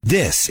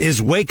This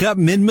is Wake Up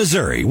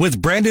Mid-Missouri with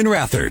Brandon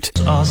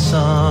Rathert. Our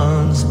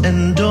sons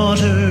and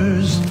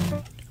daughters.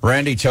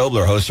 Randy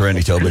Tobler, host of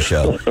Randy Tobler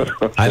Show.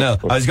 I know.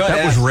 I was going That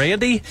to was ask,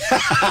 Randy?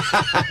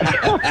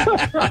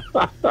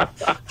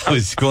 I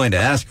was going to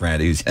ask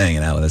Randy, who's hanging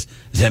out with us,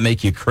 does that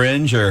make you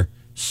cringe or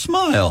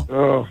smile?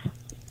 Oh,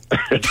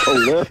 it's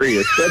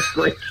hilarious. That's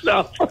great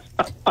stuff.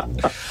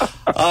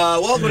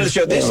 Welcome to the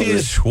show. This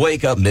is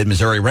Wake Up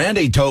Mid-Missouri.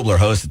 Randy Tobler,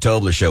 host of the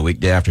Tobler Show,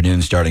 weekday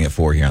afternoon starting at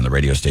 4 here on the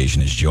radio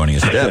station, is joining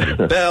us.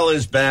 Debbie Bell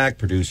is back.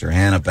 Producer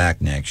Hannah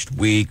back next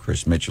week.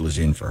 Chris Mitchell is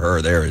in for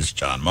her. There is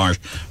John Marsh.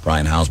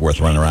 Brian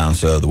Houseworth running around.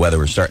 So the weather,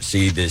 we're starting to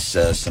see this,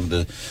 some of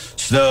the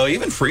snow,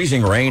 even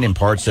freezing rain in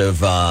parts of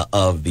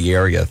the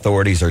area.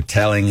 Authorities are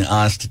telling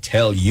us to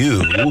tell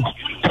you,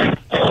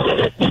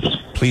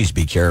 please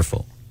be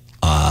careful.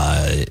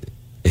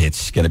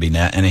 It's going to be,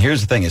 and here's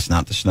the thing, it's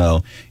not the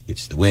snow,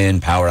 it's the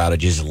wind, power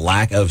outages,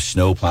 lack of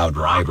snowplow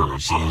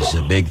drivers is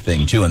a big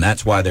thing too, and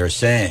that's why they're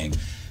saying,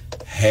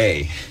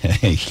 hey,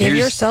 give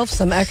yourself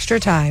some extra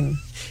time.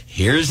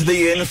 Here's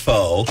the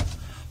info,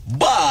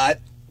 but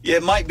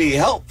it might be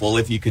helpful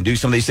if you can do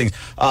some of these things.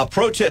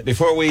 Pro tip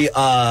before we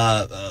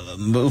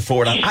move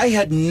forward, I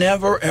had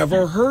never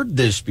ever heard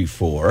this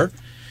before.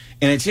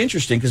 And it's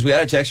interesting because we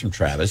had a text from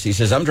Travis. He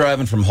says, I'm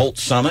driving from Holt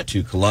Summit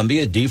to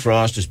Columbia.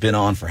 Defrost has been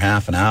on for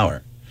half an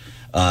hour.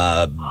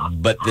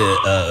 But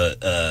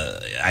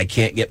I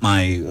can't get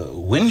my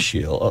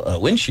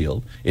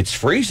windshield. It's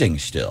freezing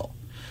still.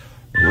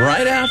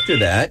 Right after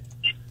that,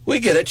 we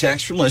get a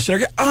text from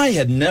listener. I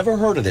had never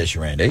heard of this,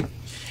 Randy.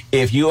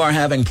 If you are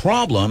having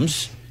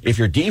problems, if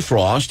your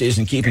defrost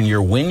isn't keeping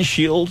your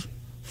windshield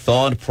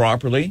thawed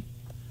properly,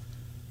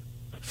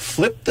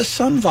 flip the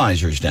sun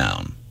visors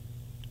down.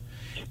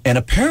 And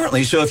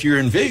apparently, so if you're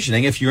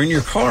envisioning, if you're in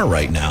your car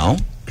right now,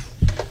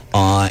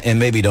 and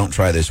maybe don't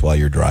try this while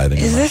you're driving.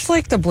 Is this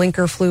like the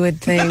blinker fluid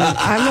thing?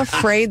 I'm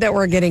afraid that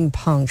we're getting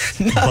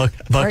punked.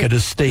 Bucket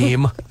of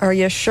steam. Are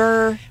you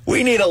sure?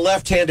 We need a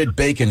left-handed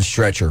bacon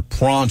stretcher,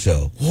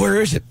 pronto. Where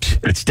is it?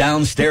 It's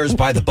downstairs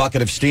by the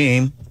bucket of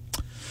steam.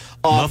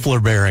 Muffler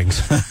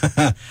bearings.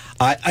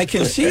 I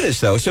can see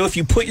this, though. So if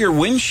you put your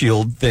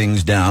windshield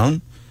things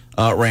down,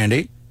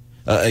 Randy,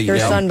 Your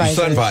sun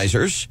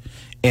visors,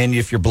 and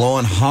if you're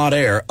blowing hot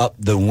air up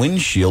the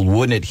windshield,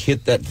 wouldn't it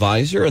hit that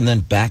visor and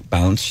then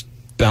bounce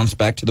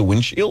back to the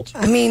windshield?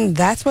 I mean,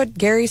 that's what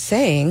Gary's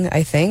saying,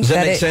 I think. Does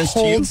that make it sense to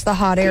you? holds the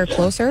hot air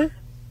closer?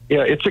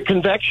 Yeah, it's a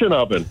convection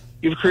oven.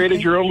 You've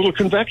created your own little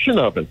convection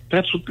oven.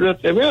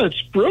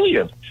 It's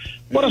brilliant.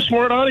 What a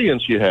smart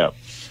audience you have.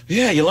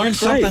 Yeah, you learn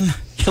something.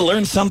 You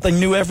learn something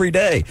new every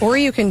day. Or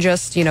you can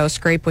just,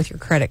 scrape with your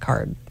credit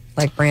card,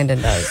 like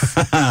Brandon does.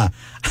 Now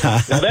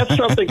that's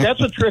something. That's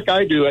a trick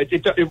I do.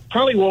 It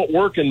probably won't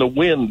work in the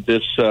wind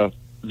this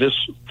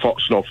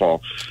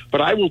snowfall,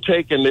 but I will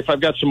take, and if I've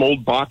got some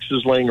old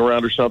boxes laying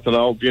around or something,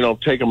 I'll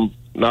take them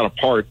not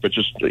apart, but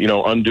just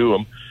undo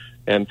them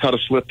and cut a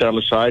slit down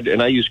the side.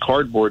 And I use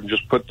cardboard and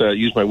just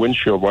use my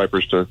windshield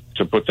wipers to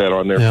put that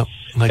on there. Yep.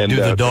 Like do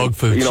the dog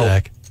food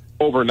sack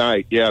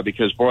overnight. Yeah,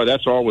 because boy,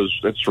 that's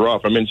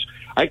rough. I mean.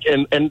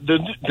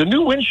 The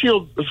new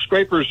windshield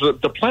scrapers,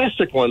 the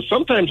plastic ones,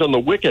 sometimes on the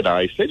wicked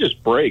ice, they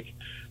just break.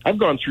 I've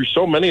gone through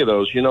so many of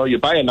those. You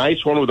buy a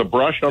nice one with a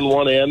brush on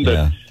one end,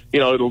 and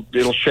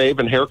it'll shave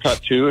and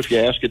haircut too if you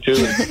ask it to.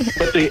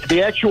 But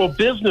the actual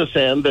business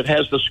end that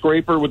has the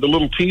scraper with the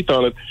little teeth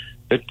on it,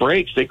 it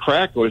breaks. They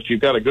crack if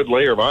you've got a good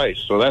layer of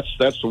ice. So that's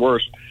the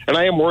worst. And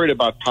I am worried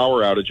about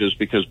power outages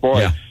because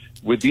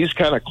with these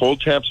kind of cold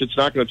temps, it's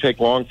not going to take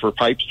long for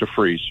pipes to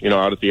freeze,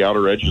 out at the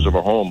outer edges of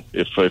a home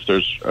if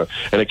there's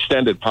an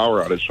extended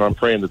power outage. So I'm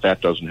praying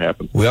that doesn't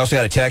happen. We also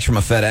got a text from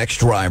a FedEx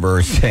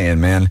driver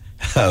saying, man,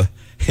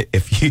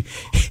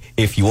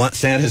 if you want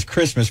Santa's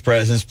Christmas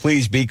presents,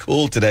 please be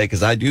cool today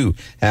because I do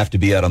have to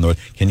be out on the road.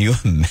 Can you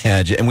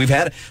imagine? And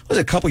it was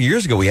a couple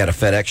years ago, we had a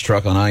FedEx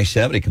truck on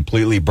I-70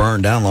 completely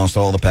burned down, lost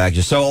all the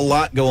packages. So a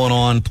lot going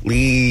on.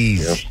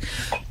 Please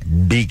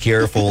be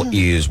careful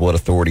is what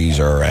authorities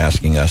are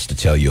asking us to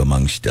tell you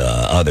amongst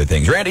other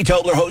things. Randy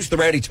Tobler, host of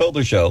the Randy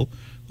Tobler Show.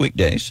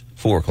 Weekdays,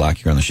 4 o'clock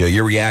here on the show.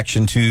 Your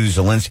reaction to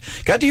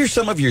Zelensky. Got to hear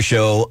some of your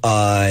show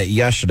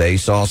yesterday.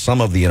 Saw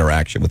some of the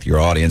interaction with your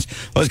audience.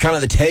 What was kind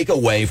of the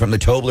takeaway from the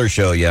Tobler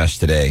Show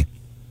yesterday?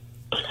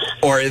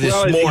 Or this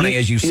morning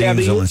as you've seen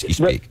Zelensky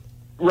speak?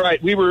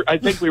 Right. I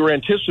think we were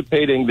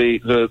anticipating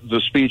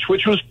the speech,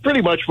 which was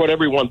pretty much what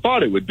everyone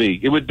thought it would be.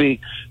 It would be,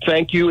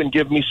 thank you and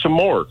give me some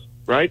more.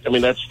 Right? I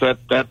mean,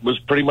 that was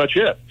pretty much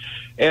it.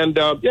 And,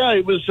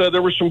 it was,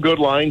 there were some good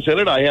lines in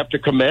it. I have to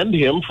commend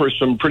him for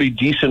some pretty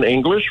decent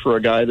English for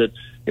a guy that,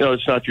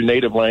 it's not your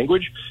native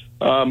language.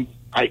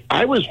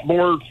 I was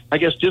more, I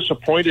guess,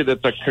 disappointed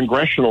at the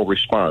congressional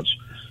response.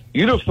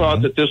 You'd have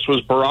thought that this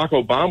was Barack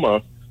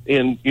Obama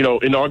in,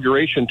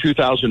 inauguration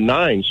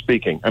 2009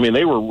 speaking. I mean,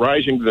 they were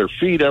rising to their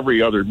feet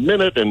every other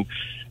minute. And,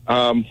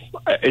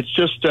 it's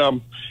just,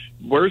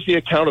 Where's the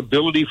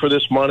accountability for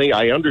this money?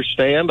 I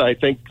understand. I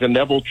think the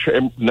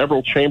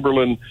Neville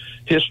Chamberlain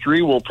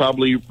history will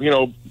probably, be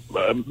a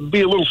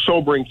little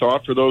sobering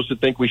thought for those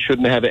that think we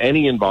shouldn't have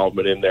any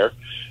involvement in there,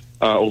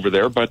 over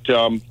there. But,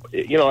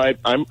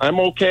 I'm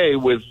okay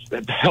with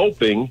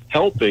helping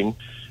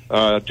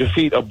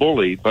defeat a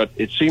bully, but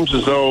it seems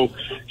as though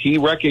he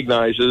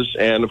recognizes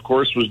and, of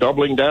course, was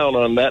doubling down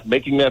on that,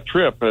 making that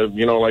trip,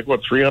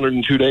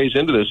 302 days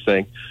into this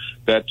thing,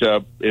 that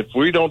if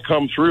we don't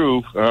come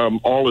through,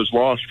 all is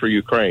lost for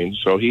Ukraine.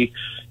 So he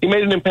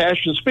made an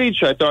impassioned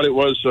speech. I thought it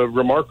was a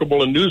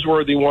remarkable and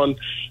newsworthy one,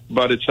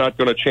 but it's not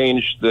going to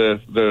change the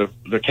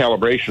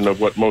calibration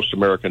of what most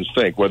Americans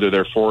think, whether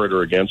they're for it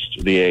or against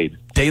the aid.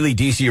 Daily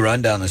DC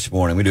Rundown this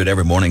morning. We do it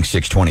every morning,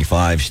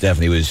 6:25.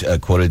 Stephanie was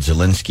quoted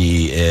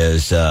Zelensky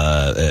as,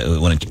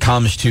 when it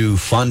comes to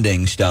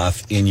funding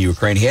stuff in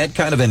Ukraine, he had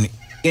kind of an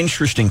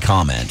interesting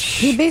comment.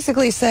 He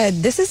basically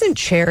said, this isn't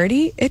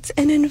charity, it's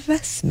an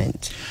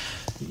investment.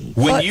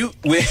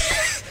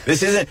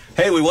 This isn't,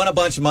 hey, we want a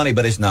bunch of money,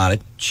 but it's not a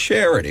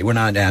charity. We're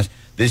not asked.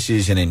 This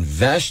is an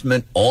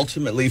investment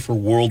ultimately for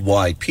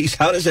worldwide peace.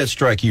 How does that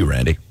strike you,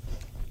 Randy?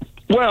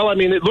 Well, I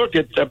mean,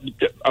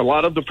 a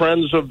lot of the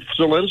friends of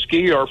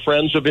Zelensky are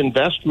friends of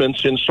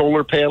investments in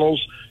solar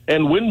panels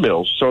and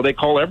windmills. So they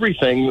call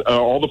everything,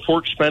 all the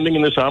fork spending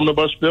in this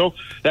omnibus bill,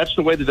 that's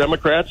the way the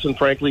Democrats and,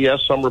 frankly,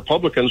 yes, some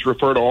Republicans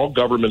refer to all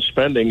government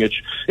spending.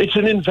 It's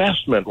an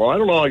investment. Well, I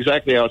don't know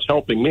exactly how it's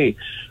helping me.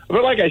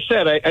 But like I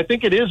said, I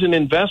think it is an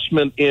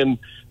investment in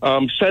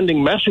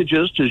sending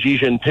messages to Xi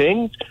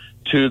Jinping,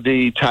 to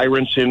the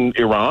tyrants in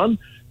Iran,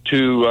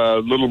 to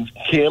little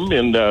Kim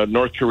in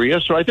North Korea.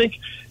 So I think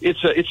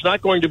it's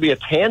not going to be a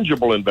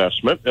tangible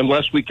investment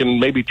unless we can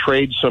maybe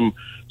trade some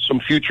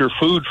future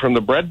food from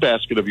the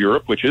breadbasket of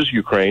Europe, which is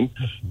Ukraine,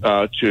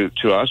 to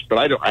us.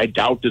 But I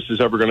doubt this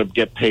is ever going to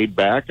get paid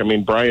back. I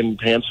mean, Brian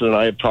Hansen and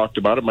I have talked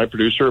about it, my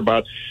producer,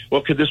 about,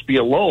 well, could this be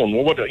a loan?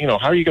 Well,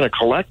 how are you going to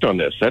collect on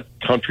this? That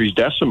country's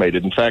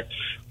decimated. In fact,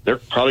 they're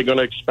probably going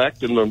to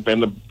expect, and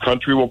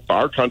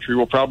our country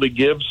will probably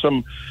give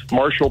some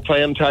Marshall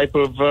Plan type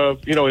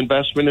of,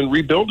 investment in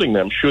rebuilding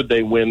them should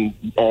they win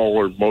all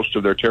or most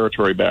of their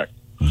territory back.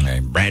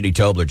 Okay, Randy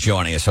Tobler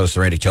joining us, host of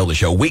the Randy Tobler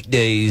Show,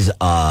 weekdays,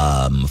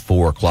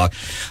 4 o'clock.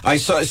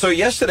 So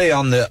yesterday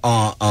on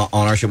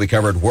our show we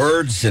covered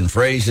words and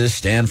phrases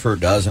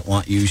Stanford doesn't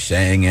want you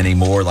saying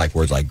anymore, like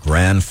words like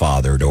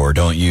grandfathered, or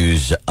don't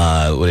use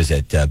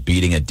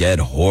beating a dead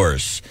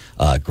horse,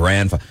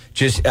 grandfather.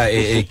 Just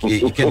it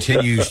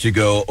continues to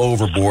go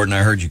overboard, and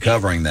I heard you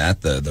covering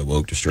that, the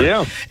woke destroyer.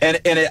 Yeah.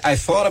 And I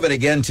thought of it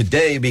again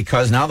today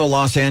because now the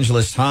Los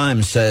Angeles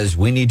Times says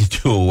we need to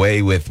do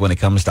away with, when it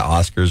comes to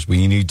Oscars,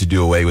 we need to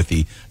do away with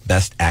the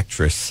Best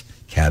Actress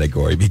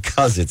category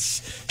because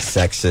it's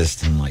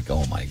sexist. And like,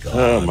 oh my God.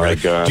 Oh my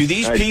God. Do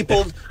these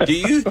people,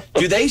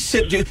 I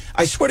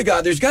swear to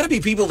God, there's got to be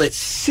people that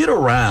sit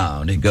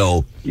around and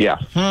go, yeah,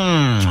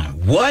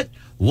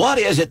 what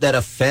is it that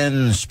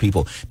offends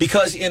people?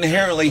 Because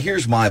inherently,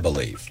 here's my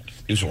belief.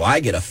 I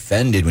get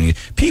offended when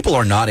people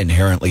are not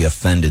inherently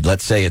offended.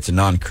 Let's say it's a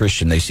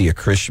non-Christian. They see a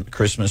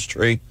Christmas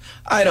tree.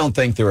 I don't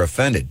think they're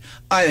offended.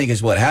 I think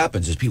is what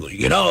happens is people,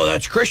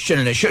 that's Christian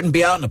and it shouldn't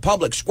be out in a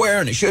public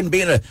square and it shouldn't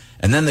be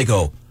and then they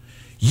go,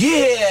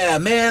 yeah,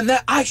 man,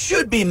 I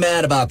should be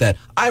mad about that.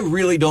 I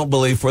really don't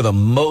believe for the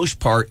most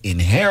part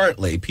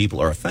inherently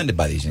people are offended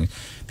by these things.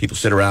 People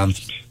sit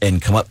around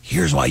and come up,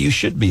 here's why you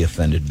should be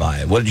offended by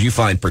it. What did you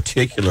find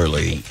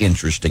particularly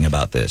interesting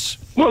about this?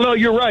 Well, no,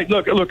 you're right.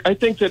 Look, I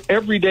think that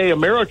everyday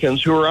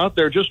Americans who are out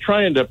there just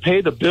trying to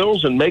pay the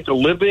bills and make a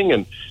living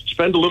and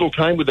spend a little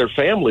time with their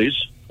families,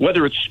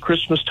 whether it's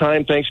Christmas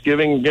time,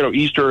 Thanksgiving,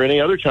 Easter, or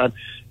any other time,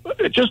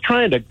 just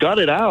trying to gut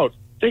it out.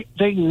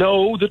 They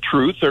know the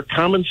truth. They're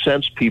common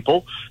sense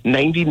people,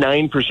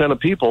 99% of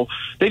people.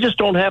 They just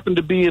don't happen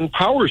to be in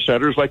power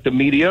centers like the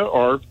media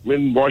or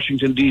in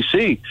Washington,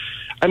 D.C.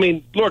 I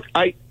mean, look,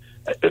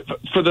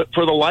 for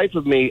the life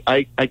of me,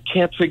 I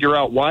can't figure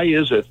out why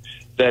is it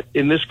that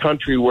in this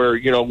country where,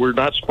 we're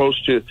not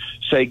supposed to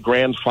say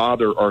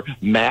grandfather or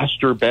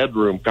master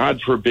bedroom,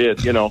 God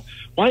forbid,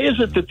 why is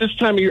it that this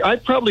time of year, I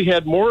probably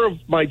had more of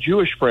my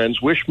Jewish friends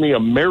wish me a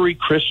Merry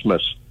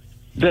Christmas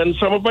than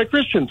some of my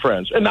Christian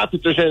friends. And not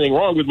that there's anything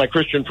wrong with my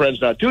Christian friends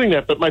not doing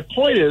that, but my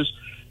point is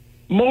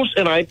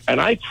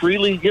I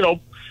freely,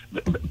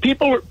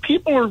 people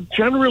are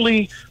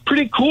generally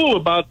pretty cool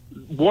about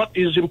what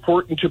is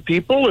important to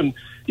people. And,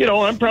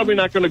 I'm probably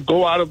not going to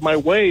go out of my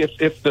way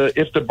if the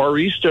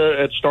barista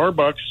at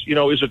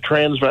Starbucks, is a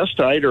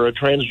transvestite or a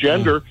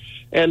transgender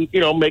and,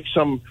 make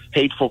some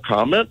hateful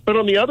comment. But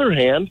on the other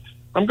hand,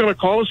 I'm going to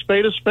call a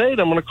spade a spade.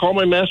 I'm going to call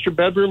my master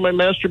bedroom my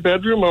master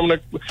bedroom.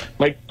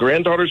 My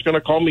granddaughter's going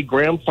to call me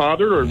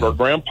grandfather or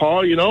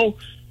grandpa,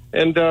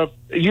 And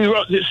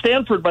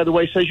Stanford, by the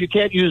way, says you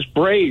can't use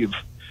brave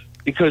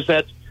because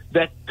that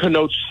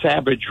connotes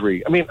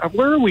savagery. I mean,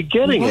 where are we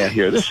getting at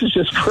here? This is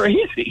just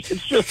crazy.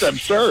 It's just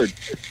absurd.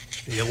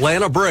 The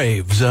Atlanta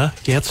Braves,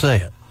 can't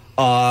say it.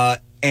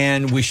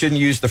 And we shouldn't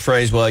use the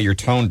phrase, well, you're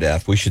tone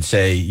deaf. We should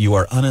say you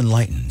are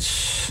unenlightened.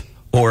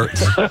 or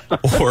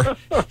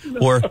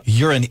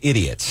you're an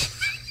idiot.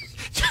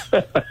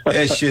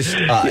 It's just,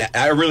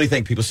 I really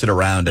think people sit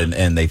around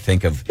and they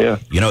think of,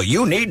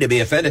 you need to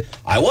be offended.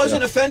 I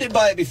wasn't offended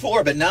by it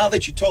before, but now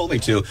that you told me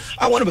to,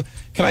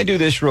 can I do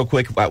this real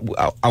quick? I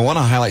want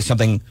to highlight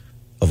something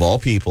of all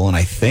people, and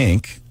I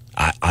think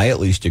I at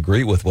least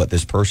agree with what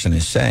this person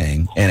is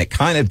saying, and it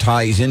kind of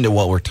ties into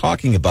what we're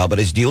talking about, but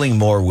it's dealing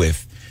more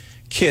with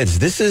kids.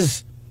 This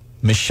is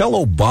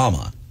Michelle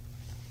Obama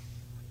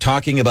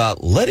talking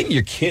about letting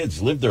your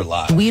kids live their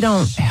lives. We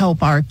don't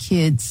help our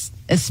kids,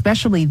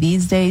 especially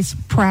these days,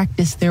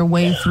 practice their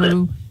way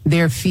through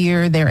their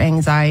fear, their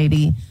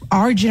anxiety.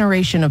 Our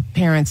generation of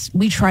parents,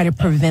 we try to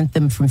prevent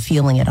them from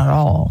feeling it at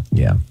all.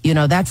 Yeah.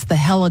 That's the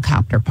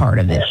helicopter part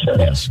of it.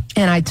 Yes.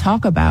 And I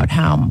talk about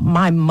how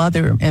my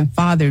mother and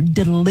father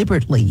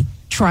deliberately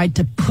tried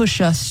to push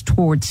us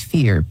towards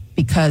fear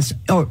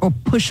or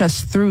push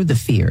us through the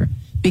fear,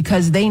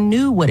 because they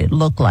knew what it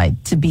looked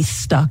like to be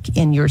stuck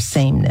in your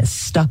sameness,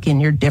 stuck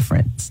in your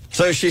difference.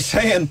 So she's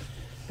saying,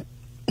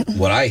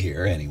 what I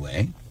hear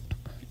anyway,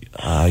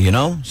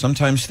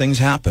 sometimes things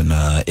happen.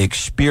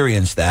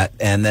 Experience that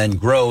and then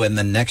grow, and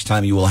then next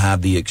time you will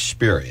have the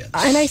experience.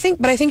 And I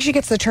think she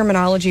gets the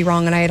terminology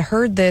wrong. And I had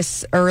heard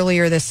this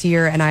earlier this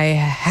year, and I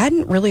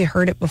hadn't really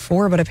heard it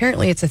before, but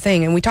apparently it's a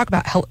thing. And we talk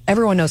about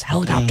everyone knows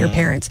helicopter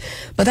parents,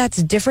 but that's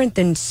different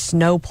than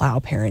snowplow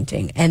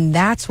parenting. And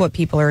that's what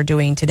people are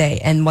doing today.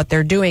 And what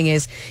they're doing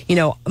is,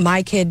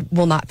 my kid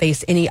will not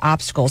face any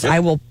obstacles. Yep. I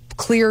will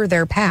clear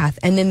their path,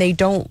 and then they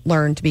don't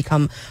learn to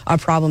become a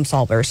problem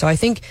solver. So I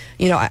think,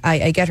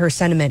 I get her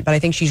sentiment, but I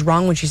think she's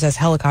wrong when she says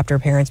helicopter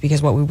parents,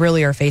 because what we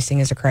really are facing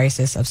is a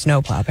crisis of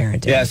snowplow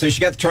parenting. Yeah, so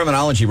she got the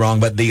terminology wrong,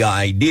 but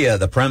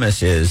the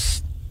premise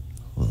is,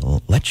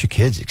 let your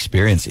kids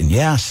experience. And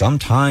yeah,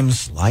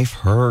 sometimes life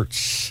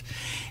hurts,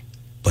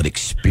 but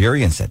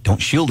experience that.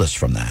 Don't shield us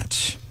from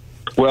that.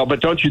 Well, but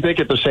don't you think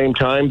at the same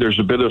time there's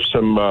a bit of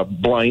some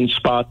blind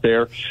spot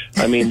there?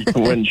 I mean,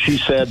 when she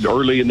said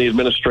early in the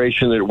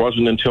administration that it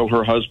wasn't until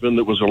her husband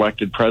that was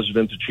elected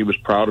president that she was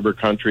proud of her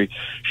country,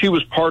 she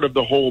was part of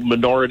the whole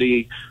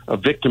minority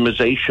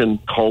victimization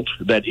cult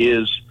that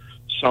is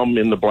some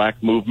in the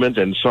black movement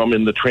and some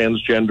in the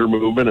transgender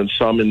movement and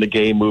some in the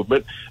gay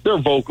movement. They're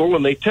vocal,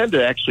 and they tend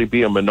to actually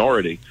be a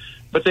minority.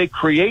 But they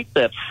create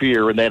that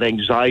fear and that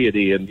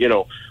anxiety. And,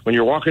 when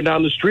you're walking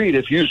down the street,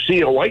 if you see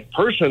a white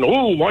person,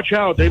 watch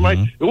out. They might,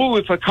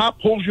 if a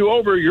cop pulls you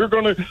over, you're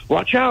going to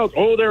watch out.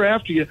 They're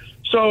after you.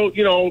 So,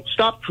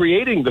 stop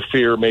creating the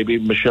fear, maybe,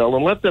 Michelle,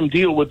 and let them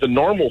deal with the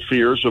normal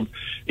fears of,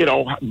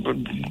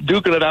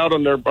 duking it out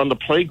on the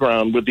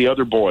playground with the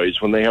other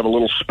boys when they have a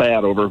little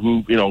spat over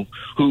who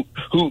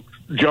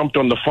jumped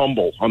on the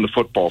fumble on the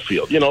football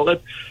field.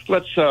 Let's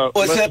it's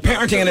that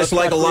parenting, and it's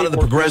like a lot of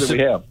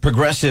the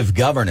progressive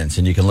governance,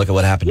 and you can look at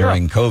what happened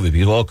during COVID.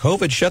 People, well,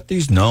 COVID shut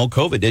these. No,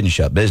 COVID didn't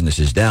shut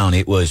businesses down.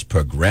 It was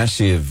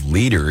progressive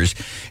leaders,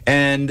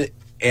 and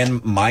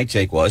my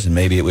take was, and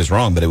maybe it was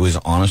wrong, but it was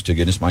honest to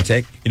goodness my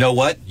take. You know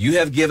what? You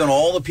have given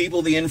all the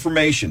people the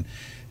information.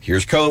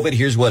 Here's COVID.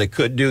 Here's what it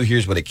could do.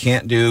 Here's what it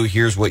can't do.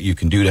 Here's what you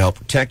can do to help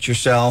protect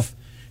yourself.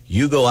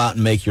 You go out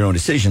and make your own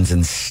decisions.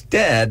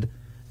 Instead,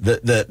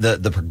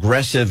 the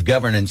progressive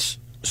governance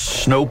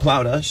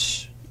snowplowed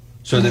us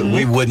so that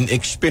we wouldn't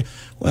experience.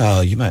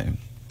 Well, you might.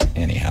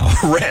 Anyhow,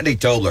 Randy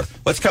Tobler.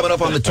 What's coming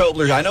up on the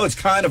Toblers? I know it's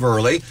kind of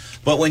early,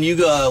 but when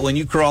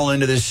you crawl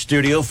into this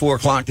studio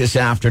 4:00 this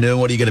afternoon,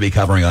 what are you going to be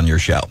covering on your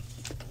show?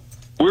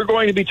 We're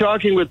going to be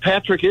talking with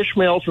Patrick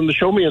Ishmael from the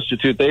Show Me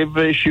Institute. They've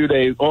issued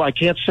I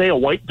can't say a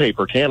white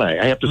paper, can I?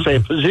 I have to say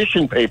a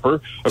position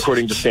paper,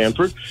 according to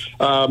Stanford,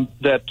 on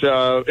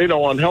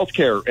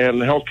healthcare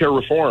and healthcare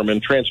reform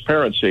and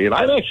transparency. And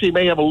I actually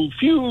may have a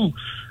few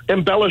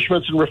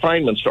embellishments and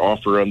refinements to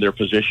offer on their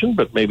position,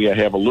 but maybe I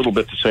have a little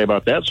bit to say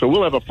about that. So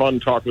we'll have a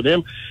fun talk with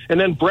him. And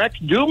then Breck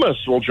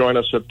Dumas will join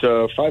us at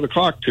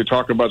 5:00 to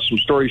talk about some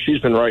stories she's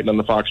been writing on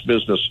the Fox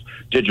Business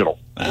Digital.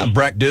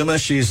 Breck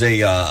Dumas, she's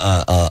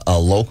a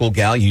local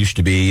gal, used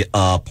to be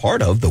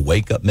part of the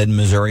Wake Up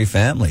Mid-Missouri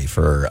family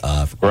for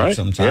quite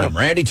some time. Yeah.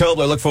 Randy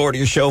Tobler, look forward to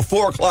your show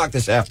 4:00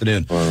 this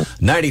afternoon.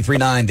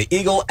 93.9 The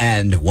Eagle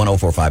and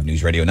 104.5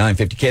 News Radio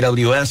 950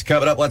 KWS.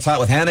 Coming up, What's Hot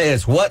with Hannah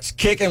is What's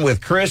Kicking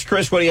with Chris.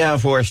 Chris, what do you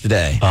have for us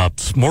today?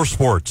 More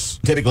sports.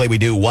 Typically, we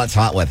do What's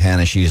Hot with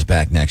Hannah. She's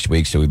back next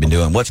week, so we've been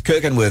doing What's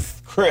Cooking with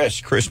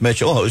Chris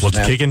Mitchell, host. What's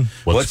kicking?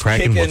 What's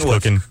cracking? What's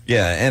cooking?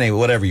 Yeah, anyway,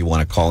 whatever you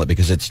want to call it,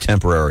 because it's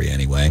temporary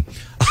anyway.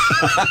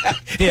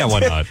 Yeah,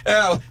 why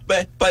not?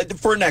 But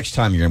for next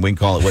time we can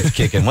call it What's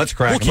Kicking, What's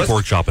Cracking. We'll keep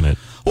workshopping it.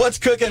 What's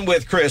Cooking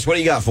with Chris? What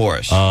do you got for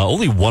us?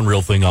 Only one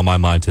real thing on my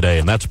mind today,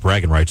 and that's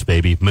bragging rights,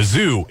 baby.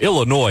 Mizzou,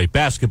 Illinois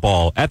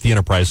basketball at the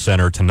Enterprise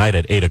Center tonight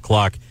at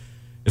 8:00.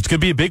 It's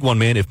going to be a big one,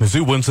 man. If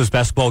Mizzou wins this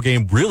basketball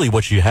game, really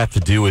what you have to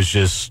do is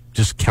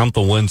just count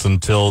the wins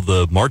until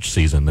the March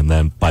season. And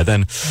then by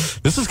then,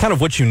 this is kind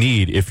of what you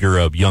need if you're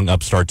a young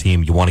upstart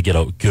team. You want to get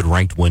a good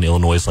ranked win.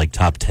 Illinois is like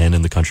top 10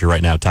 in the country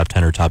right now, top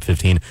 10 or top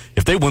 15.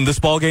 If they win this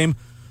ball game,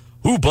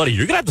 ooh, buddy,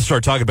 you're going to have to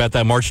start talking about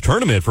that March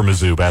tournament for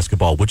Mizzou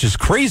basketball, which is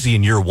crazy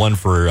in year one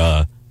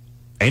for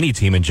any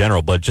team in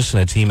general, but just in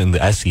a team in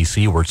the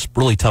SEC where it's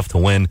really tough to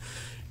win.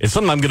 It's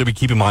something I'm going to be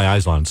keeping my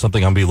eyes on,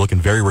 something I'm going to be looking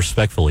very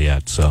respectfully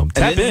at. So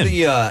tap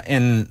in.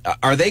 And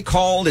are they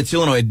called, it's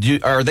Illinois,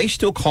 are they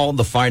still called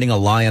the Fighting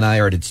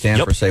Illini, or did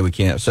Stanford say we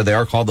can't? So they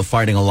are called the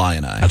Fighting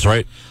Illini. That's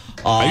right.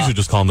 I usually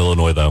just call them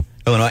Illinois, though.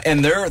 Illinois,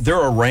 and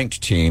they're a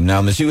ranked team.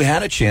 Now, Mizzou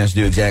had a chance to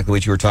do exactly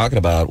what you were talking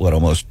about,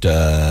 almost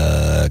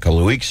a couple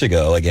of weeks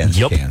ago against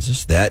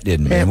Kansas. That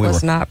didn't mean it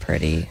was not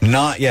pretty.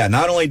 Not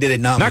only did it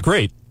not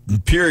great.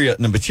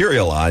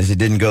 Materialize, it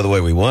didn't go the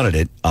way we wanted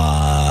it.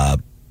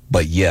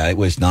 But yeah, it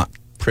was not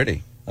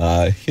pretty.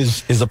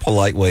 Is a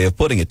polite way of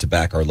putting it to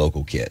back our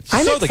local kids.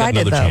 I'm so they got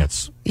excited, another though.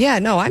 chance. Yeah,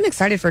 no, I'm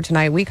excited for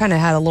tonight. We kind of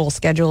had a little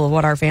schedule of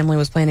what our family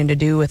was planning to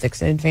do with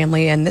extended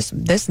family, and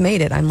this made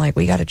it. I'm like,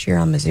 we got to cheer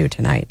on Mizzou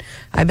tonight.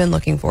 I've been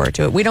looking forward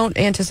to it. We don't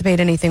anticipate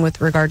anything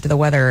with regard to the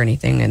weather or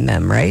anything in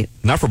them, right?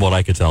 Not from what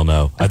I could tell,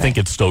 no. Okay. I think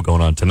it's still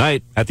going on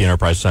tonight at the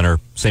Enterprise Center,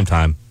 same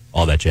time,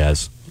 all that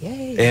jazz.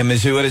 Yay. And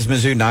Mizzou, what is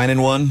Mizzou,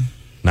 9-1?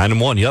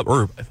 9-1, yep,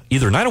 or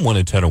either 9-1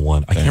 and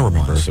 10-1. I can't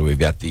remember. So we've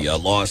got the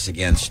loss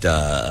against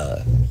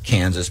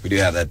Kansas. We do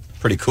have that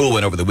pretty cool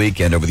win over the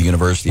weekend over the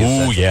University of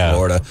Central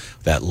Florida.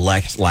 That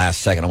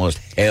last second, almost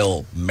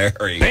Hail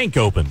Mary. Bank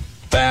open.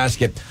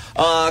 Basket.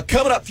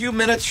 Coming up a few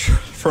minutes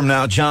from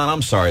now, John,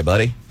 I'm sorry,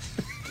 buddy.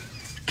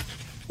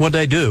 What'd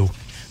I do?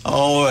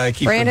 Oh, I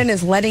keep... Brandon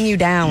is letting you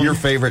down. Your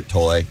favorite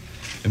toy.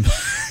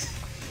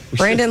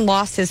 Brandon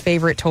lost his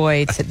favorite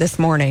toy this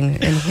morning,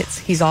 and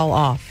he's all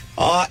off.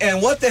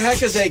 And what the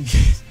heck is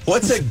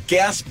what's a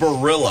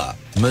Gasparilla?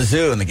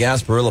 Mizzou and the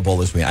Gasparilla Bowl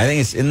this week. I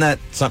think isn't that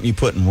something you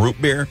put in root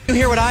beer? You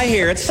hear what I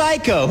hear? It's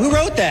Psycho. Who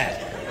wrote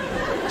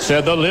that?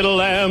 Said the little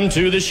lamb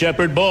to the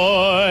shepherd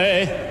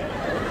boy.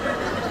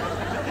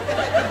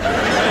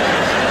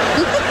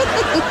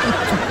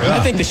 I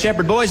think the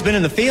shepherd boy's been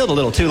in the field a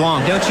little too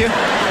long, don't you?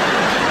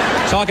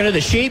 Talking to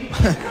the sheep?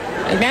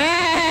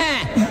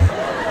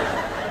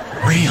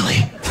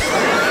 Really?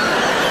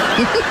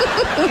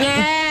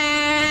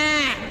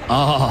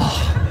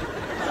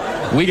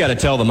 Oh, we got to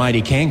tell the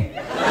mighty king.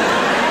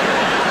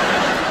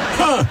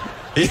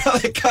 Yeah,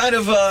 it kind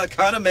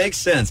of makes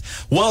sense.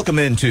 Welcome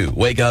into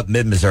Wake Up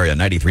Mid-Missouri on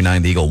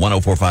 93.9 The Eagle,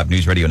 104.5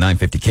 News Radio,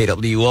 950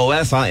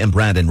 KWOS. I am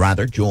Brandon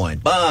Rather,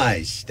 joined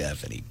by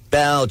Stephanie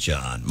Bell,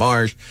 John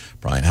Marsh.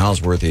 Brian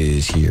Halsworth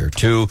is here,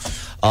 too.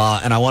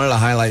 And I wanted to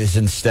highlight this,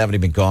 since Stephanie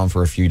been gone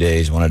for a few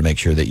days. I wanted to make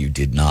sure that you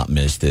did not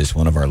miss this.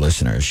 One of our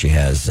listeners, she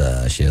has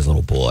a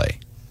little boy.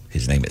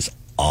 His name is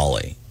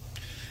Ollie.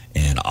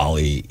 And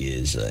Ollie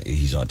is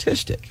he's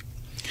autistic.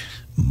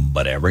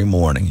 But every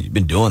morning, he's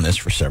been doing this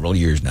for several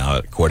years now,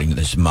 according to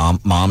this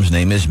mom's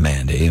name is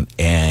Mandy,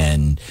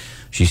 and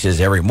she says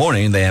every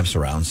morning they have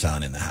surround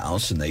sound in the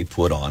house, and they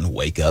put on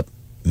Wake Up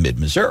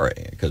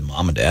Mid-Missouri, because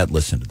Mom and Dad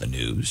listen to the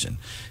news,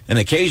 and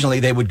occasionally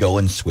they would go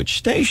and switch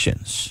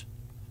stations.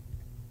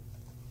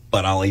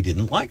 But Ollie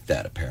didn't like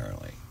that,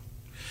 apparently.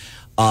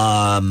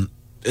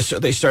 So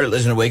they started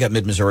listening to Wake Up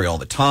Mid-Missouri all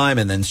the time,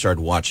 and then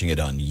started watching it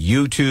on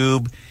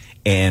YouTube.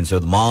 And so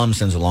the mom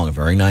sends along a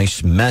very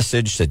nice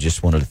message, said,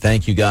 just wanted to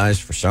thank you guys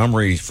for some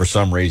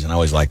reason. I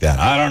always like that.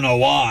 I don't know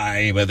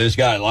why, but this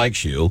guy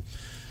likes you.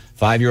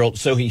 5-year-old.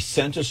 So he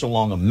sent us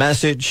along a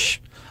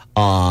message.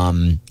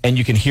 And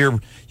you can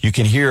hear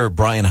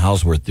Brian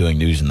Halsworth doing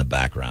news in the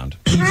background.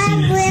 Hi,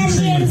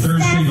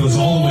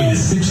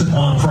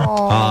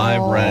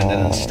 Brandon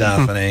and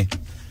Stephanie.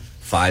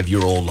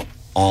 5-year-old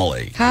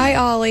Ollie. Hi,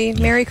 Ollie.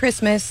 Merry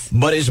Christmas.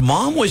 But his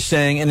mom was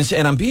saying,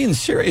 and I'm being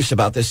serious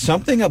about this,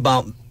 something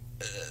about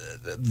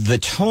the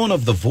tone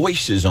of the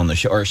voices on the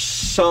show, or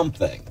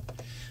something.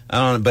 I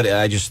don't know, but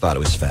I just thought it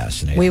was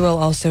fascinating. We will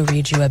also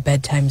read you a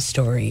bedtime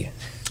story.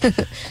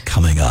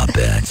 Coming up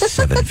at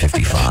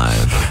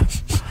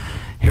 7:55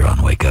 here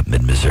on Wake Up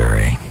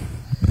Mid-Missouri.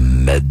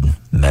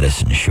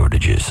 Medicine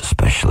shortages,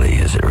 especially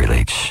as it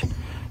relates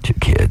to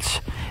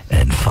kids.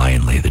 And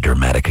finally, the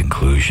dramatic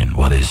conclusion.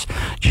 What is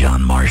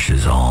John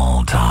Marsh's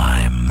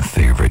all-time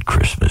favorite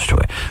Christmas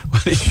toy?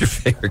 What is your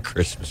favorite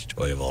Christmas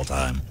toy of all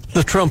time?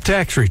 The Trump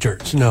tax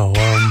returns. No,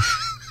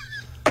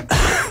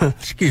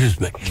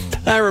 excuse me.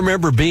 I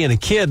remember being a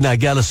kid and I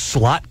got a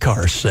slot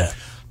car set.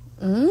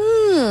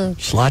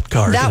 Slot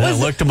cars. And I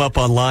looked them up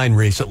online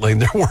recently,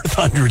 and they're worth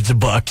hundreds of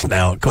bucks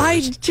now, of course.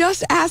 I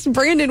just asked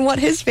Brandon what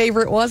his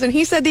favorite was, and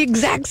he said the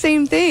exact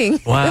same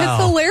thing. Wow.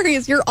 It's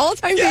hilarious. Your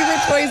all-time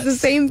favorite toy is the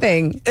same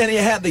thing. And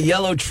it had the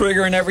yellow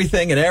trigger and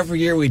everything, and every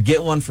year we'd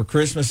get one for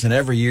Christmas, and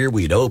every year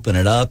we'd open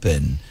it up,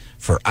 and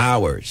for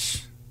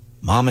hours,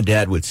 Mom and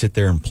Dad would sit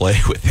there and play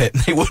with it,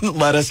 and they wouldn't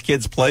let us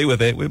kids play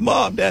with it.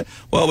 Mom, Dad,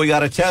 well, we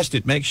got to test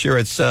it, make sure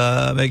it's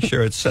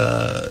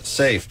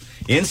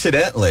safe.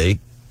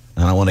 Incidentally,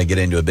 I don't want to get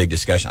into a big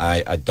discussion.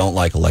 I don't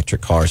like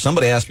electric cars.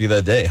 Somebody asked me the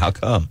other day, how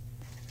come?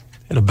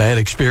 Had a bad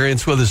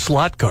experience with the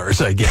slot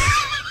cars, I guess.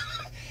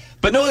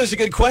 But no, there's a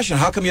good question.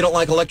 How come you don't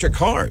like electric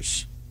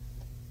cars?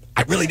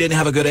 I really didn't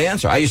have a good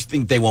answer. I used to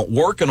think they won't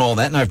work and all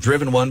that, and I've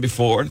driven one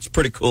before, and it's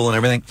pretty cool and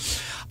everything.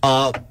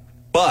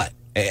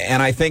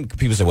 And I think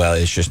people say, well,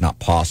 it's just not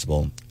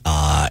possible.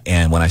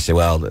 And when I say,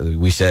 well,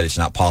 we said it's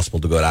not possible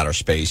to go to outer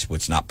space,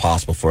 it's not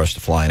possible for us to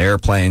fly in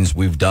airplanes.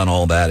 We've done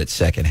all that at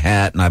second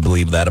hat, and I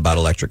believe that about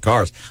electric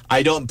cars.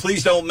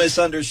 Please don't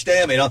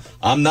misunderstand me.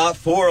 I'm not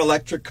for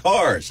electric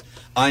cars.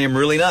 I am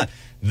really not.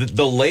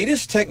 The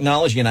latest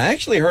technology, and I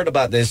actually heard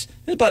about this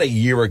about a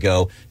year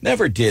ago,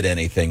 never did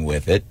anything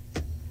with it,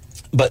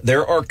 but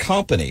there are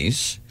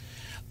companies,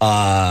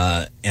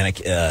 this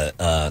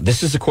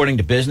is according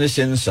to Business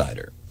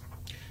Insider.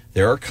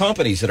 There are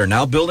companies that are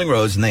now building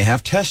roads, and they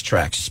have test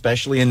tracks,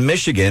 especially in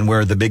Michigan,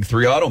 where the big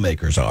three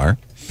automakers are.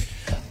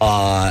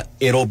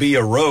 It'll be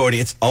a road.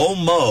 It's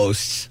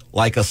almost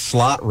like a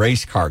slot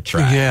race car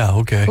track. Yeah,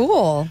 okay.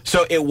 Cool.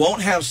 So it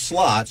won't have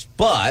slots,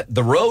 but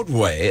the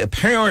roadway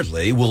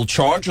apparently will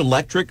charge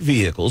electric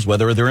vehicles,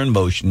 whether they're in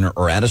motion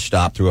or at a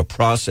stop, through a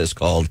process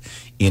called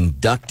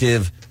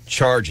inductive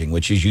charging,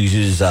 which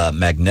uses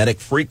magnetic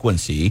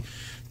frequency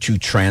to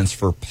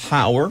transfer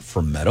power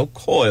from metal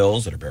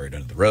coils that are buried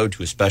under the road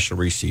to a special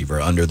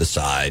receiver under the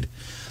side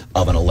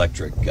of an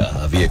electric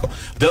vehicle.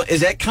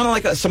 Is that kind of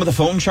like some of the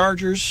phone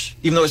chargers?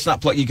 Even though it's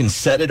not plugged, you can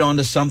set it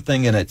onto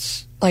something and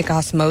it's... Like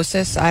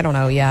osmosis? I don't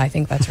know. Yeah, I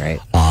think that's right.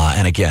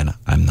 And again,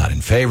 I'm not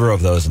in favor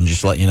of those. I'm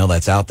just letting you know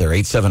that's out there.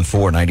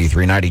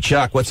 874-9390.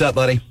 Chuck, what's up,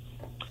 buddy?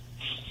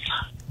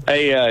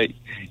 Hey,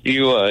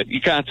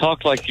 you kind of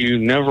talk like you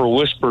never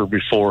whisper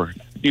before.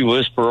 You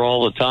whisper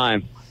all the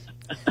time.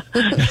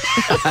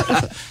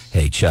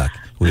 Hey, Chuck,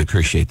 we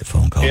appreciate the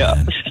phone call,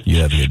 man.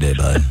 You have a good day,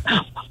 bud.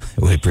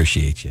 We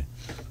appreciate you.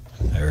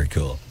 Very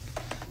cool.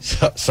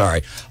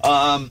 Sorry.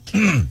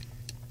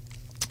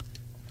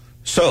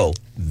 So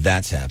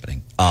that's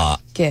happening.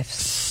 Gifts.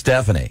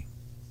 Stephanie,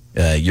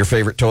 your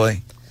favorite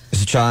toy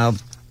as a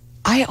child?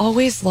 I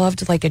always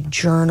loved like a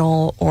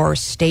journal or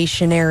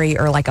stationery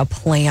or like a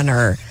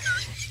planner.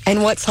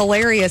 And what's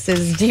hilarious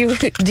is, do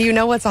you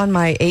know what's on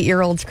my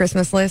 8-year-old's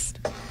Christmas list?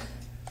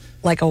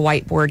 Like a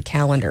whiteboard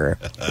calendar,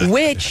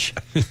 which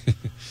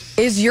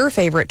is your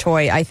favorite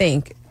toy, I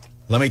think.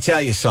 Let me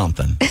tell you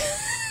something.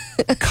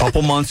 A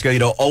couple months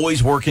ago,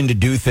 always working to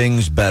do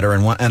things better,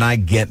 and I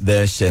get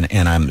this,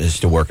 and I'm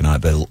still working on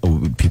it,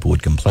 but people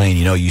would complain,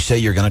 you say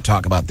you're going to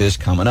talk about this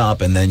coming up,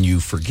 and then you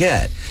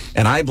forget.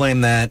 And I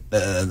blame that,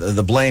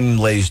 the blame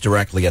lays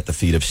directly at the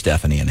feet of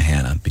Stephanie and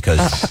Hannah, because...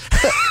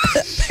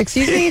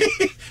 Excuse me?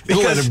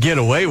 Let them get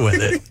away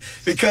with it.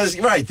 Because,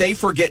 right, they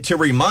forget to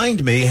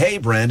remind me, hey,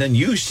 Brandon,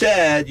 you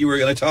said you were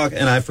going to talk,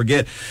 and I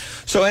forget.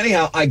 So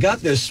anyhow, I got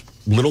this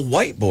little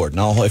whiteboard.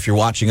 Now, if you're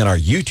watching on our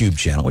YouTube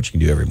channel, which you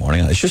can do every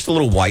morning, it's just a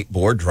little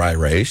whiteboard, dry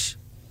erase.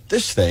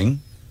 This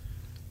thing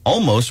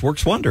almost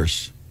works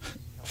wonders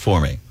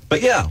for me.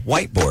 But yeah,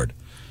 whiteboard.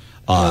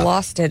 I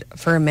lost it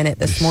for a minute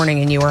this morning,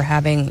 and you were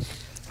having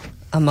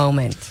a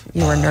moment.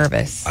 You were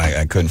nervous.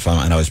 I couldn't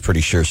find it, and I was pretty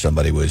sure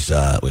somebody was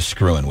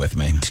screwing with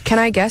me. Can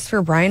I guess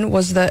for Brian,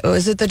 was it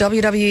the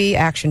WWE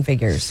action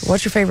figures?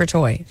 What's your favorite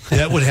toy?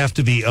 That would have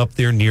to be up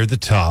there near the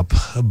top,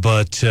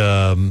 but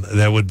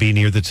that would be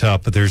near the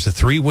top. But there's a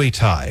 3-way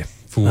tie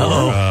for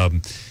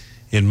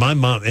in my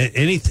mom.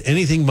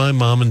 Anything my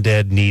mom and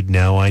dad need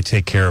now, I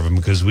take care of them,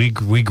 because we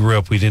grew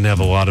up. We didn't have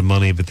a lot of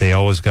money, but they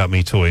always got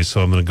me toys. So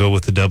I'm going to go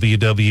with the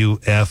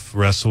WWF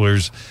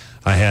wrestlers.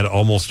 I had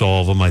almost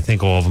all of them. I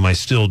think all of them. I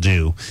still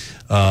do.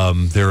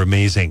 They're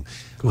amazing.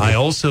 Cool. I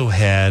also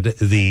had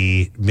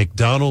the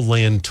McDonald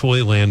Land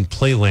Toyland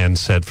Playland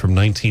set from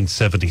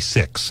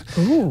 1976.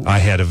 Ooh. I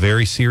had a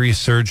very serious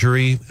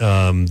surgery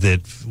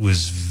that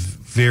was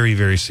very,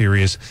 very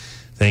serious.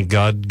 Thank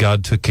God,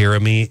 God took care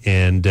of me,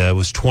 and it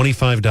was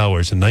 $25. In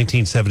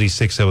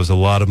 1976, that was a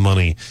lot of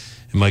money.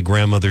 And my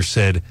grandmother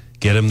said,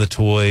 get him the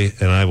toy,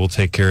 and I will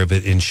take care of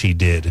it, and she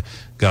did.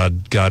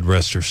 God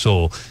rest her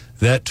soul.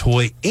 That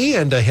toy,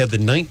 and I had the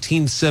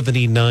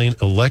 1979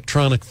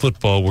 electronic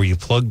football where you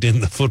plugged in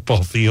the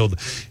football field,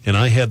 and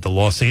I had the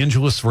Los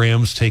Angeles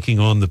Rams taking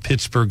on the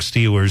Pittsburgh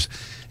Steelers,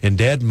 and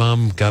Dad and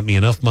Mom got me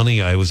enough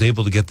money. I was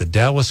able to get the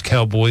Dallas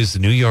Cowboys, the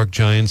New York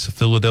Giants, the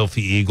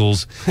Philadelphia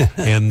Eagles,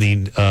 and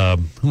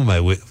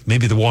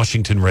maybe the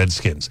Washington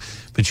Redskins.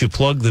 But you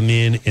plug them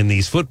in, and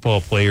these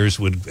football players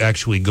would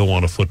actually go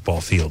on a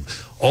football field.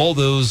 All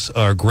those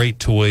are great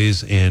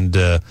toys, and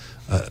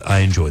I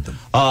enjoyed them.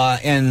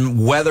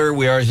 And weather,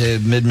 we are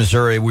in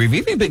mid-Missouri. We've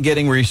even been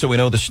getting, so we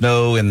know the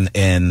snow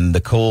and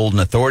the cold, and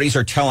authorities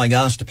are telling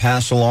us to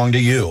pass along to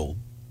you.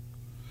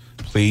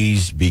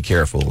 Please be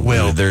careful.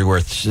 Well, they're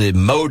worth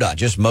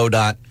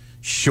MoDOT,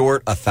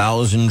 short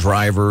 1,000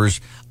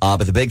 drivers.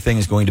 But the big thing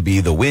is going to be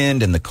the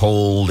wind and the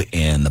cold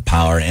and the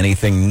power.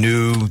 Anything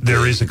new?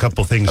 There is a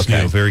couple things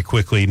new very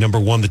quickly. Number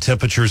one, the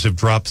temperatures have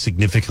dropped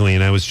significantly,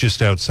 and I was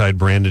just outside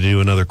Brandon to do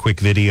another quick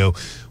video.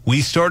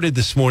 We started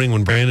this morning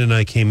when Brandon and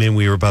I came in.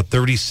 We were about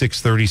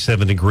 36,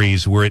 37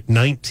 degrees. We're at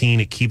 19.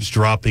 It keeps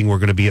dropping. We're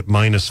going to be at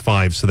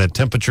 -5. So that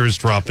temperature is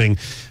dropping.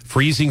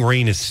 Freezing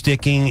rain is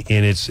sticking,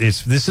 and this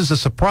is a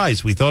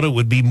surprise. We thought it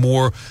would be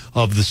more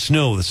of the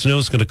snow. The snow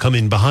is going to come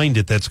in behind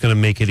it. That's going to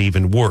make it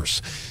even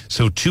worse.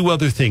 So two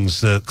other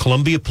things. The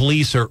Columbia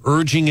police are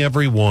urging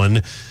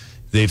everyone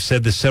They've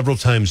said this several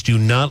times. Do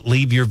not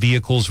leave your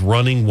vehicles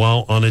running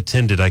while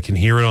unattended. I can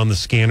hear it on the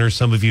scanner.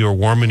 Some of you are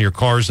warming your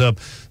cars up.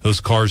 Those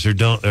cars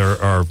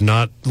are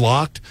not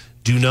locked.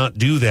 Do not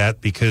do that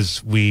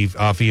because we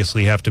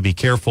obviously have to be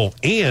careful.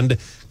 And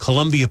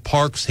Columbia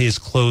Parks has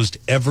closed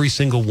every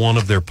single one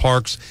of their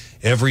parks.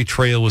 Every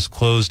trail was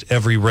closed,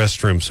 every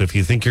restroom. So if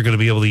you think you're going to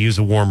be able to use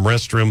a warm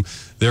restroom,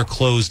 they're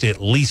closed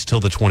at least till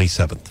the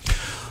 27th.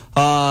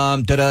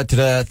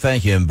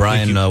 Thank you. And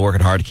Brian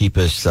working hard to keep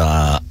us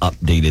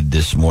updated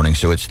this morning.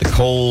 So it's the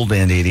cold,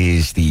 and it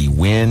is the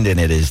wind, and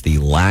it is the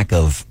lack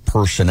of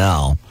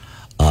personnel.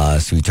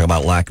 So we talk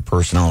about lack of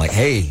personnel, like,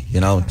 hey,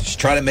 just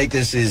try to make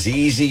this as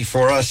easy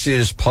for us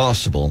as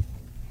possible.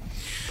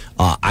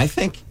 I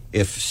think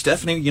if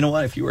Stephanie,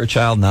 if you were a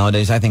child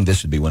nowadays, I think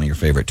this would be one of your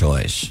favorite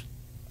toys.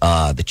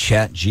 The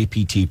Chat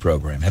GPT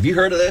program. Have you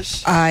heard of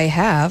this? I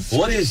have.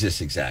 What is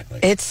this exactly?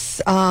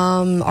 It's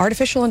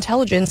artificial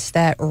intelligence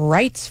that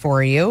writes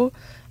for you,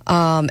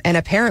 and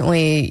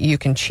apparently you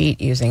can cheat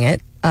using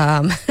it.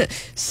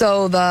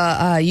 So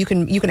you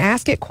can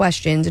ask it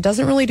questions. It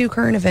doesn't really do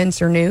current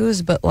events or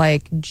news, but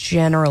like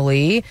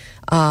generally,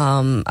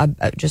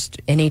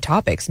 just any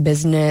topics,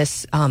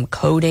 business,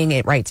 coding.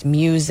 It writes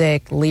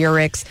music,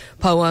 lyrics,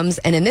 poems,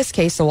 and in this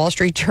case, the Wall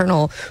Street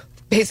Journal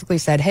basically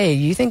said, "Hey,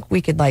 you think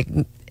we could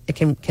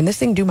can this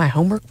thing do my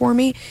homework for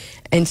me?"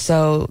 And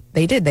so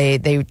they did.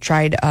 They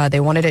tried. They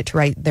wanted it to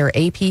write their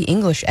AP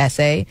English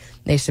essay.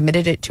 They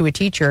submitted it to a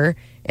teacher,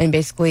 and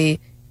basically,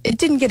 it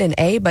didn't get an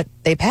A, but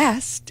they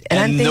passed. And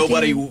I'm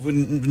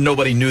thinking,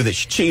 nobody knew that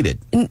she cheated.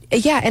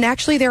 Yeah, and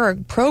actually there are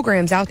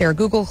programs out there,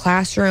 Google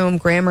Classroom,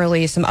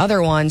 Grammarly, some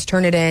other ones,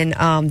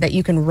 Turnitin, that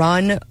you can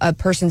run a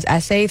person's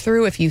essay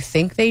through if you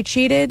think they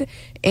cheated.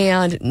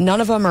 And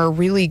none of them are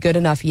really good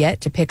enough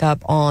yet to pick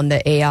up on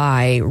the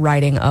AI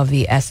writing of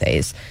the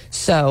essays.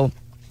 So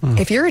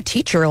if you're a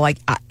teacher,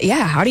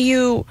 how do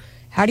you...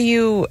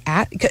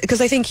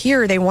 because I think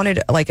here they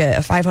wanted like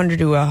a 500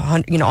 to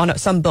 100, on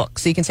some book.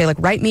 So you can say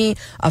write me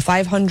a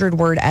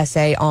 500-word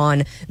essay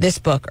on this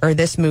book or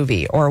this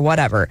movie or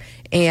whatever.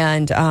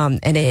 And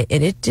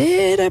it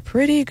did a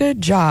pretty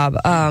good job.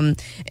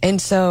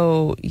 And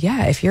so,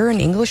 yeah, if you're an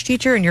English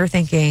teacher and you're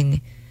thinking,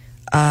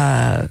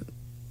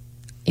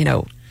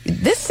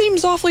 this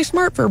seems awfully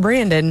smart for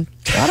Brandon.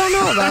 I don't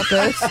know about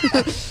this.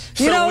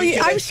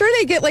 I'm sure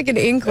they get an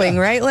inkling,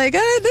 right?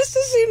 This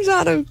just seems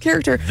out of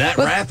character. That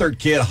Rathard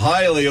kid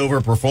highly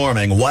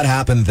overperforming. What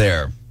happened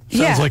there?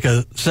 Sounds like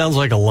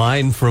a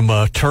line from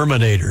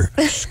Terminator.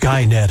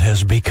 Skynet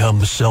has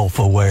become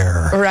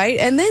self-aware. Right.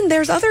 And then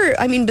there's other,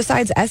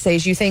 besides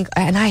essays, you think,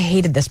 and I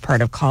hated this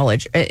part of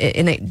college,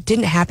 and it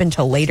didn't happen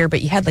till later,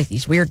 but you had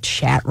these weird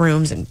chat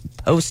rooms and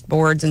post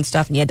boards and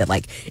stuff, and you had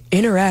to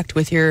interact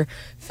with your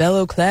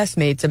fellow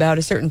classmates about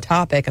a certain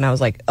topic, and I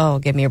was like, oh,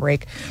 give me a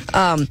break.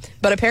 But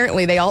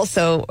apparently the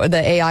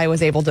AI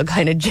was able to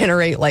kind of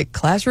generate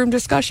classroom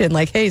discussion,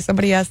 hey,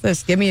 somebody asked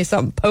this, give me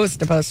something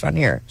to post on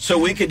here. So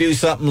we could do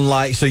something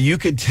so you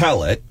could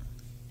tell it,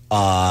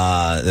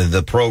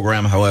 the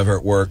program, however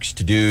it works,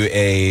 to do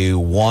a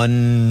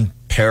 2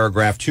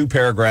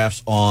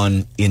 paragraphs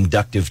on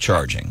inductive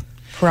charging.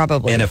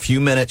 Probably. In a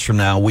few minutes from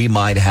now, we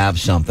might have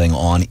something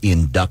on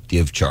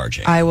inductive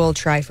charging. I will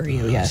try for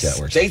you, yes. That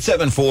works.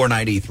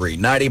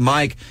 874-9390.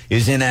 Mike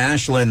is in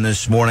Ashland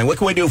this morning. What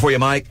can we do for you,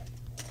 Mike?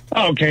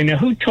 Okay, now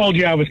who told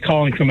you I was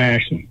calling from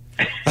Ashland?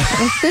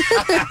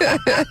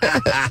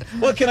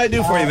 What can I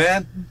do for you,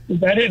 man?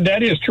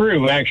 That is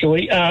true,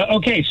 actually.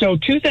 Okay, so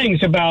two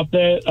things about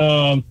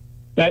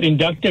that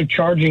inductive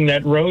charging,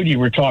 that road you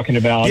were talking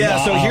about.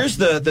 Yeah, so here's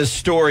the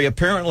story,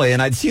 apparently,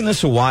 and I'd seen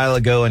this a while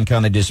ago and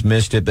kind of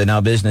dismissed it, but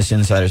now Business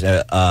Insiders,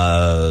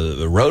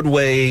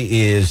 roadway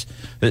is,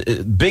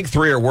 Big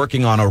Three are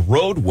working on a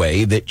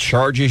roadway that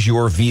charges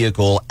your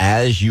vehicle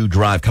as you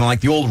drive, kind of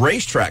like the old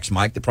racetracks,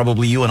 Mike, that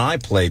probably you and I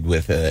played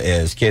with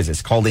as kids.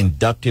 It's called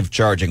inductive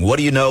charging. What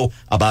do you know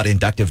about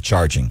inductive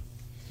charging?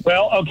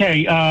 Well,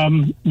 okay.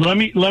 Let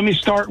me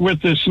start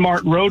with the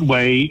smart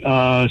roadway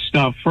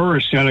stuff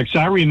first, Alex.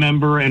 I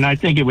remember, and I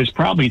think it was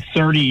probably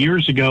 30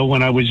 years ago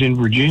when I was in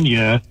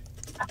Virginia.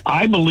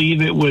 I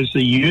believe it was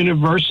the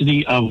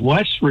University of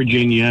West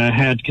Virginia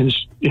had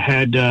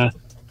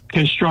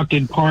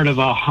constructed part of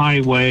a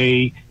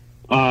highway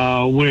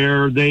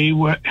where they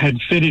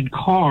had fitted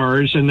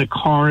cars, and the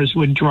cars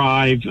would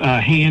drive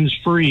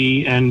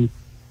hands-free and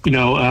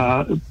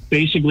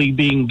basically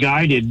being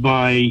guided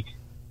by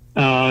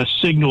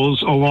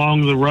signals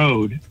along the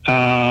road.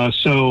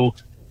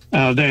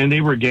 Then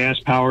they were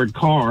gas-powered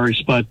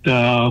cars, but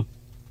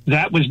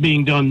that was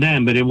being done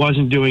then, but it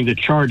wasn't doing the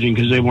charging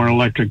because they weren't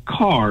electric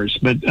cars.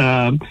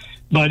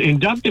 But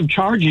inductive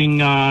charging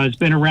has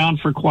been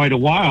around for quite a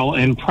while,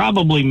 and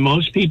probably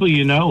most people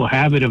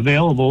have it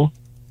available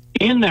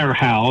in their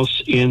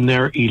house in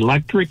their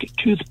electric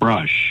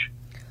toothbrush.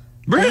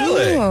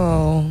 Really?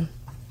 Oh.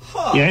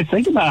 Huh. Yeah,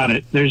 think about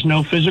it. There's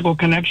no physical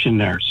connection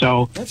there.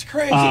 So that's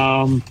crazy.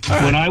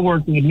 When I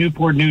worked at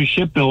Newport News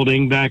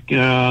Shipbuilding back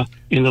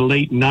in the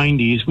late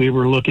 90s, we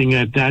were looking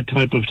at that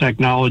type of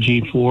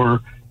technology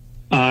for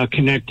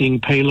connecting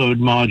payload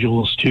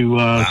modules to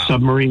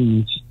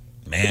submarines.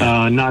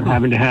 Not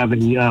having to have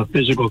any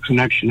physical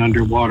connection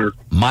underwater.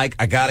 Mike,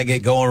 I got to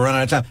get going. We're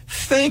running out of time.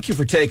 Thank you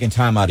for taking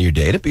time out of your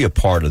day to be a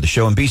part of the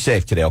show, and be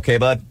safe today, okay,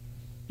 bud?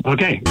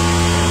 Okay.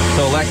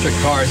 So electric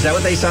cars, is that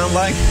what they sound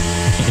like?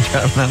 You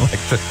drive an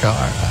electric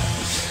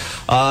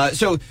car.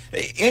 So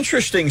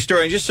interesting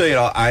story. Just so you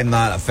know, I'm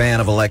not a fan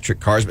of electric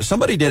cars, but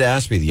somebody did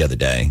ask me the other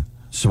day,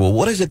 so, well,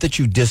 what is it that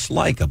you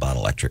dislike about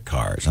electric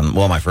cars? And,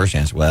 well, my first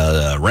answer,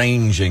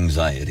 range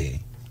anxiety.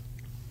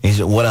 He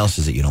said, what else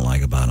is it you don't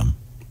like about them?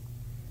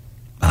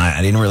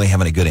 I didn't really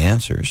have any good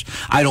answers.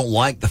 I don't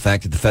like the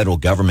fact that the federal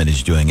government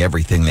is doing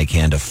everything they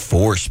can to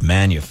force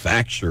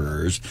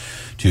manufacturers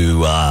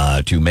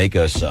to make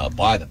us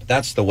buy them.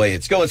 That's the way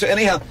it's going. So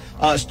anyhow,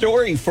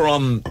 story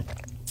from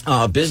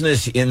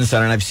Business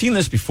Insider, and I've seen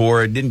this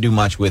before. I didn't do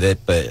much with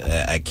it, but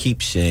I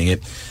keep seeing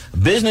it.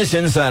 Business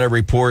Insider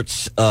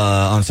reports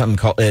on something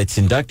called, it's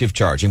inductive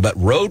charging, but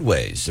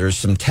roadways. There's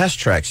some test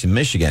tracks in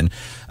Michigan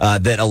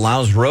that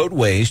allows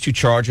roadways to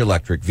charge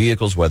electric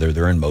vehicles, whether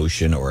they're in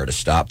motion or at a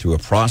stop, through a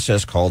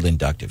process called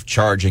inductive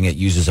charging. It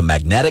uses a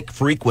magnetic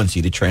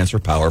frequency to transfer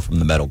power from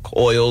the metal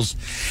coils.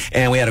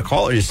 And we had a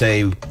caller to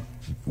say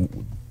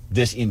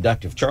this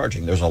inductive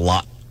charging, there's a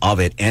lot of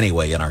it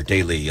anyway in our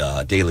daily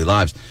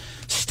lives.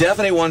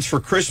 Stephanie wants for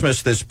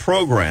Christmas this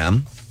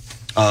program.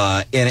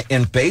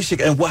 In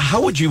basic, and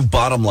how would you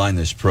bottom line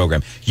this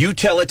program? You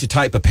tell it to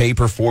type a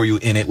paper for you,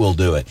 and it will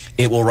do it.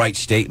 It will write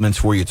statements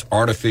for you. It's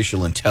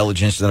artificial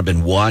intelligence that I've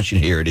been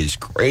watching here. It is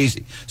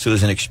crazy. So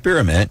as an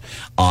experiment,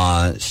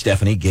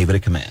 Stephanie gave it a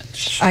command.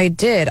 I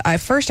did.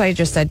 First I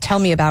just said, tell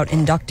me about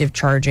inductive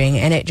charging,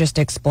 and it just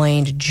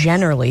explained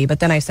generally.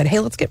 But then I said, hey,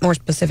 let's get more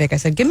specific. I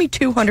said, give me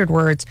 200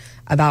 words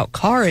about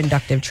car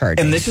inductive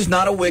charging. And this is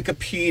not a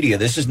Wikipedia.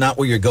 This is not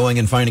where you're going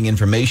and finding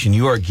information.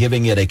 You are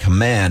giving it a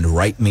command.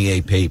 Write me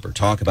a paper.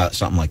 Talk about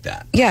something like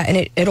that. Yeah,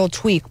 and it'll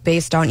tweak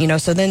based on,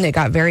 so then it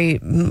got very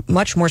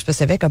much more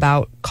specific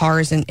about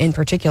cars in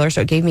particular.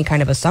 So it gave me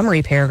kind of a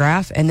summary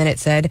paragraph, and then it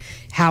said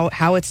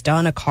how it's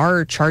done. A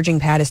car charging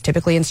pad is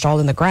typically installed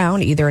in the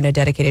ground, either in a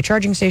dedicated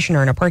charging station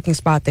or in a parking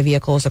spot. The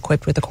vehicle is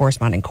equipped with a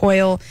corresponding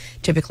coil,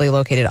 typically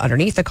located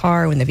underneath the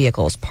car. When the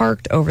vehicle is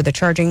parked over the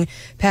charging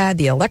pad,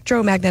 the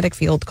electromagnetic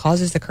field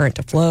causes the current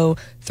to flow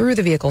through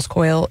the vehicle's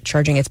coil,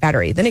 charging its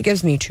battery. Then it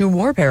gives me 2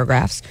 more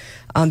paragraphs,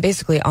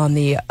 basically on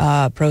the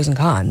pros and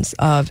cons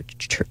of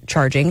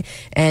charging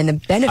and the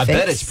benefits. I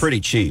bet it's pretty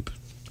cheap.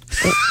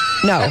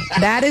 No,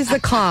 that is the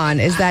con,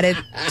 is that it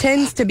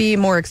tends to be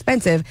more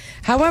expensive.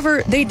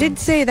 However, they did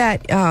say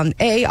that,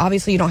 A,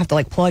 obviously you don't have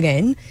to plug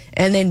in,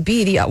 and then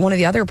B, one of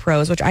the other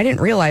pros, which I didn't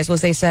realize,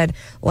 was they said,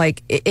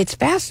 it's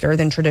faster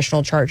than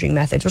traditional charging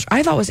methods, which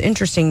I thought was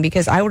interesting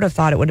because I would have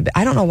thought it would have been,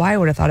 I don't know why I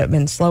would have thought it would have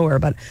been slower,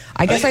 but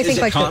I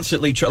think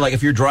constantly,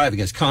 if you're driving,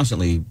 it's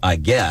constantly, I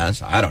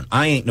guess,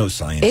 I ain't no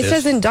scientist. It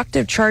says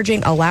inductive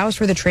charging allows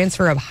for the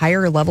transfer of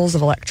higher levels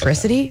of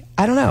electricity.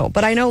 I don't know,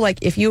 but I know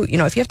if you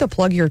have to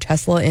plug your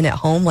Tesla in at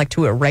home,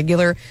 to a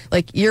regular,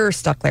 you're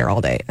stuck there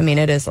all day. I mean,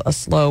 it is a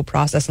slow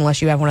process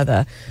unless you have one of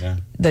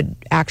the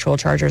actual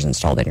chargers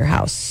installed in your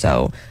house.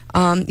 So,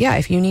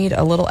 if you need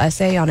a little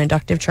essay on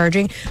inductive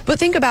charging, but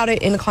think about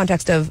it in the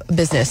context of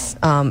business.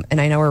 And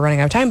I know we're running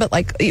out of time, but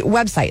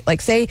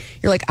website, say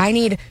you're I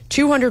need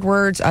 200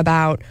 words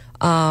about,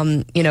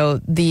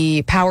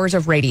 the powers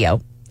of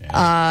radio.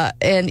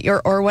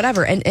 Or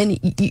whatever. And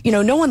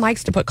no one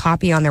likes to put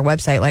copy on their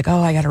website I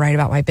got to write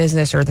about my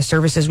business or the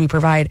services we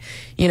provide,